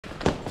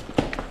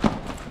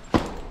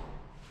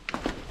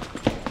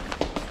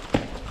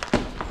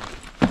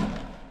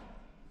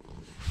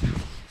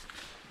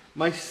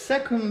My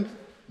second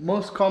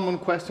most common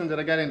question that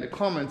I get in the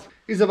comments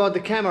is about the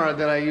camera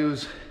that I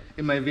use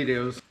in my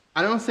videos.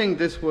 I don't think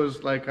this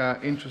was like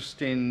an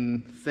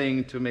interesting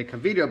thing to make a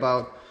video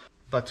about,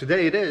 but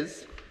today it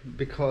is,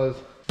 because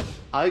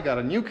I got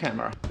a new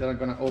camera that I'm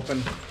gonna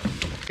open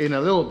in a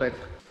little bit.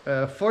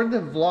 For the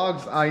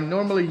vlogs, I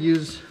normally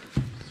use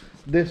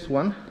this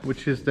one,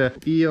 which is the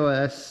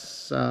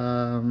EOS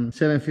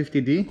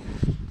 750D.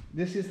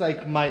 This is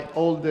like my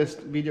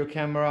oldest video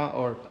camera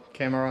or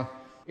camera.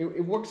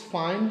 It works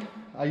fine.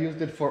 I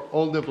used it for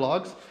all the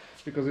vlogs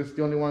because it's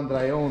the only one that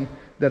I own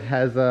that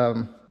has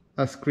a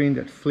screen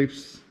that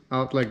flips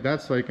out like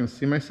that so I can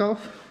see myself.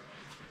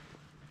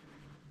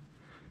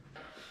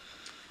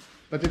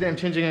 But today I'm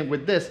changing it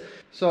with this.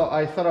 So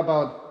I thought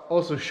about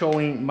also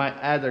showing my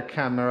other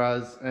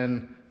cameras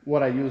and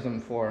what I use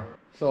them for.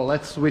 So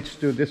let's switch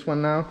to this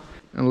one now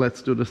and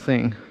let's do the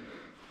thing.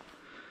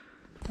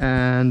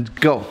 And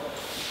go.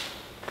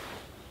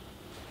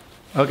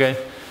 Okay,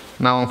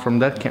 now I'm from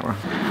that camera.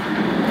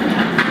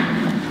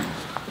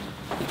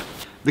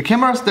 The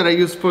cameras that I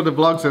use for the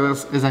vlogs,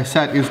 as I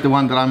said, is the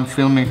one that I'm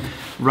filming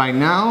right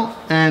now,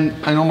 and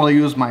I normally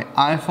use my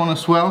iPhone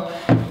as well.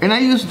 And I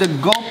use the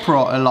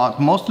GoPro a lot,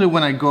 mostly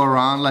when I go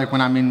around, like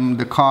when I'm in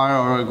the car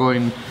or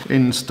going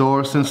in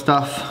stores and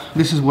stuff.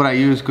 This is what I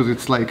use because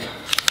it's like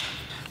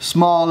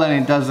small and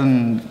it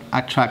doesn't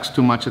attract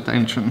too much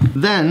attention.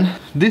 Then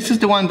this is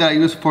the one that I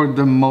use for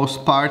the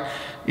most part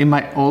in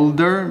my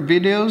older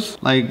videos.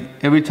 Like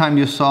every time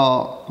you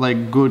saw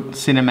like good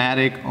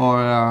cinematic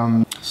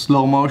or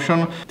slow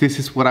motion, this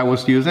is what I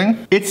was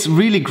using. It's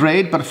really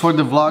great, but for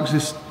the vlogs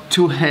it's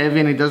too heavy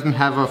and it doesn't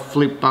have a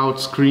flip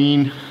out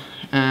screen,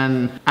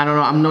 and I don't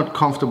know, I'm not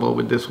comfortable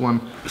with this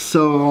one.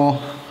 So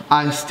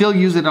I still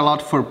use it a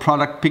lot for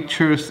product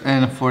pictures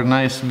and for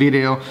nice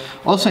video.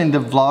 Also in the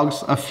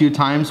vlogs a few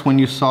times when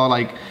you saw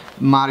like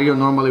Mario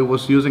normally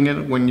was using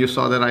it, when you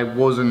saw that I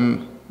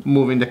wasn't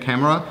moving the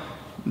camera,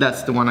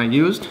 that's the one I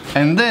used.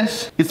 And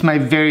this is my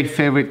very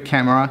favorite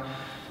camera,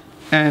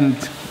 and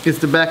it's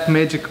the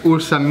Blackmagic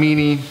Ursa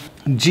Mini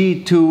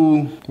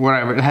G2,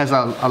 whatever, it has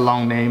a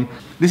long name.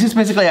 This is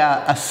basically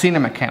a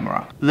cinema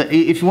camera.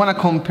 If you want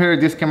to compare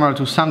this camera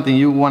to something,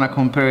 you want to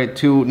compare it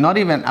to not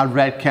even a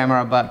Red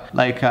camera, but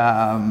like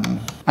an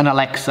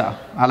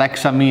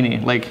Alexa Mini.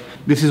 Like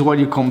this is what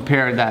you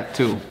compare that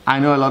to. I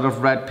know a lot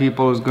of Red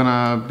people is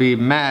gonna be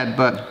mad,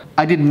 but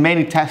I did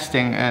many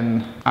testing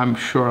and I'm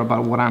sure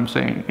about what I'm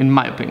saying, in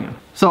my opinion.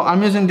 So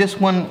I'm using this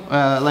one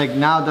like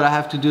now that I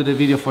have to do the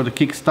video for the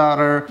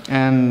Kickstarter,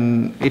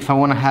 and if I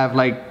want to have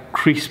like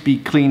crispy,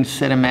 clean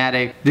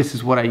cinematic, this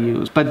is what I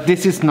use. But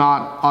this is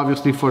not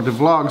obviously for the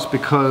vlogs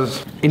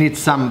because it needs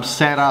some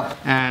setup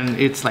and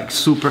it's like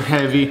super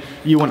heavy.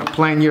 You want to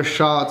plan your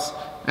shots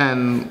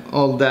and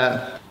all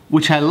that,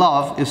 which I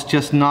love. It's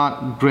just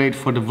not great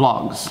for the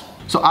vlogs.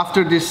 So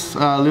after this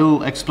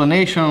little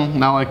explanation,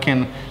 now I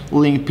can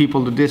link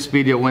people to this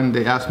video when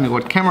they ask me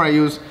what camera I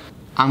use.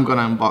 I'm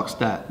gonna unbox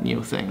that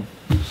new thing.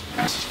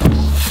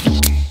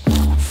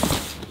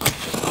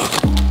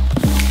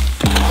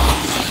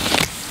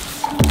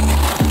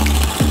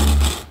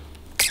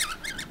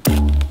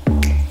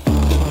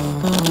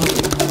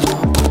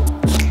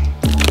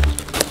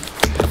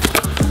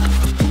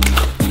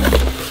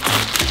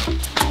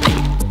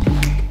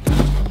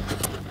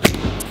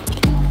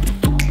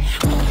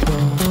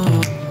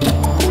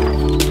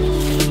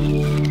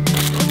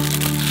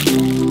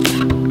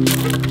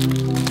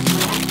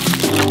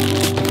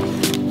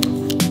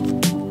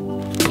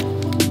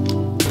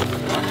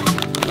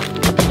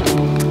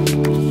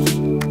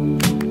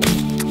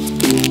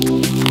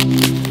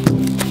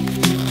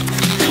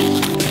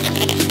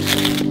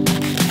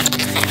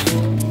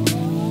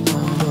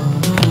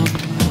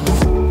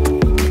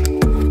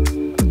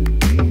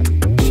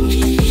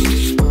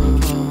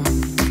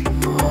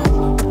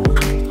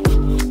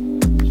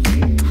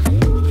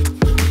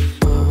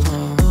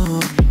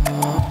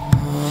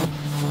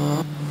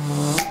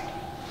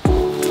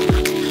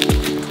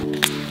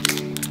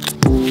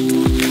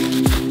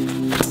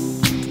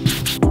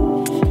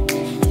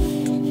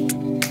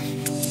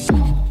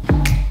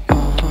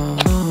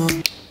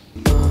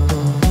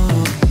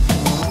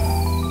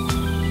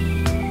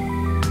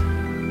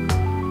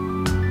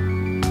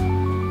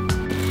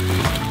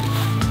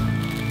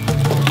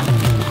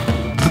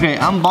 Okay,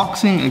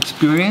 unboxing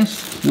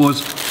experience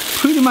was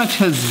pretty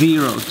much a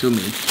 0 to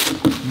me.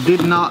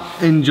 Did not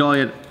enjoy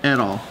it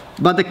at all.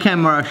 But the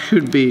camera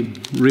should be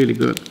really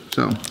good,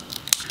 so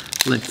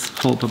let's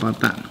hope about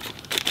that.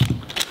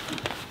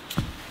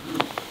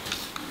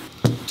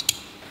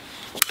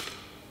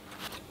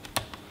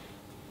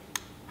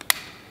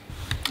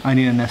 I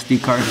need an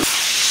SD card.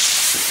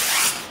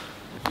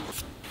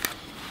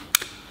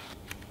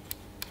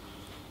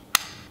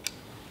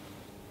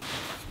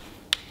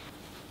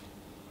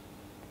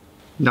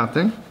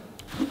 Nothing.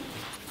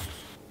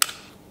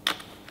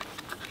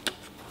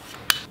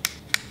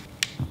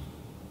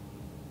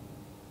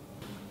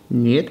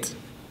 Niet.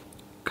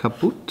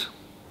 Kaput.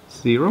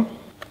 0.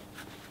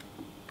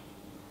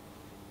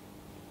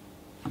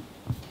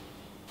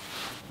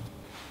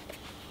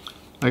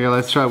 Okay,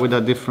 let's try with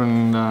a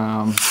different...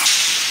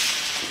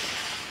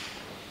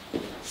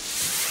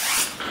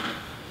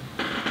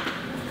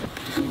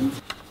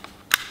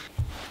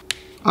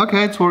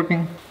 Okay, it's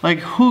working. Like,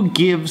 who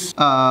gives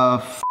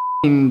a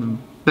f***ing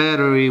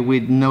battery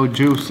with no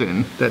juice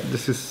in?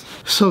 This is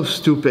so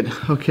stupid.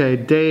 Okay,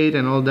 date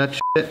and all that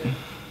shit.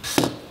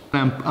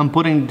 I'm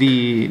putting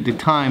the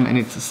time and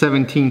it's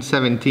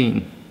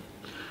 17:17.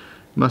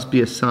 Must be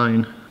a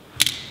sign.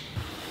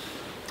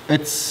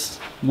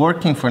 It's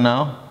working for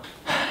now.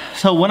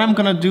 So what I'm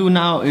gonna do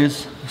now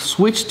is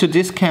switch to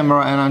this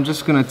camera and I'm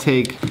just gonna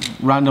take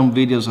random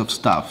videos of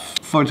stuff.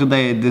 For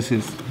today, this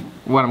is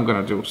what I'm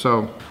gonna do.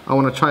 So I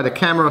wanna try the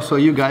camera so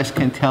you guys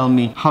can tell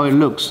me how it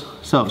looks.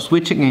 So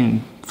switching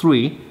in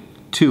 3,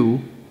 2,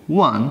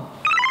 1.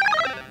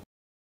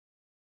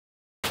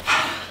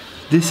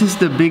 This is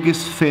the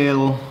biggest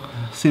fail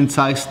since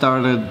I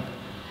started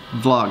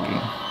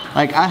vlogging.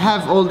 Like, I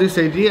have all this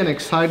idea and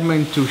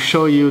excitement to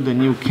show you the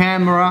new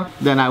camera.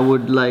 Then I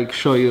would like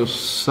show you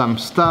some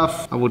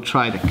stuff. I would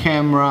try the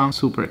camera,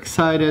 super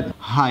excited,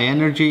 high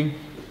energy.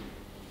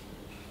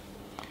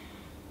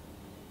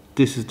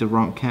 This is the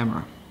wrong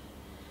camera.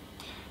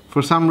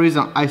 For some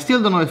reason, I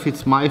still don't know if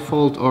it's my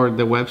fault or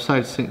the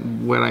website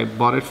where I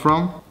bought it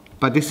from,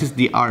 but this is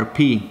the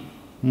RP,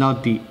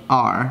 not the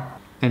R.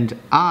 And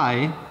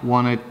I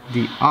wanted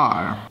the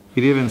R.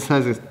 It even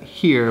says it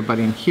here, but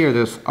in here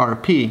there's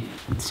RP.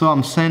 So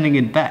I'm sending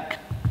it back.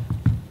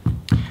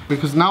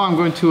 Because now I'm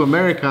going to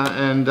America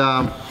and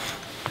I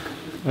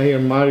hear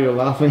Mario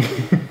laughing.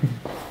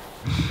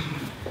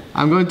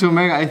 I'm going to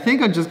America. I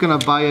think I'm just gonna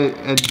buy it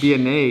at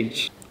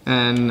B&H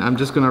and I'm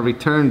just gonna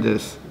return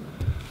this.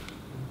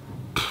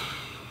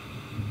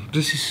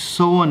 This is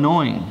so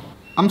annoying.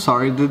 I'm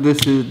sorry,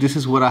 this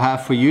is what I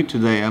have for you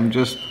today. I'm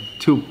just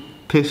too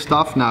pissed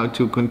off now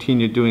to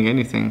continue doing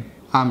anything.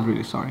 I'm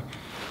really sorry.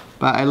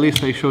 But at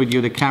least I showed you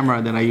the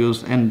camera that I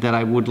use and that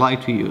I would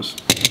like to use.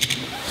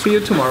 See you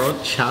tomorrow.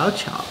 Ciao,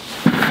 ciao.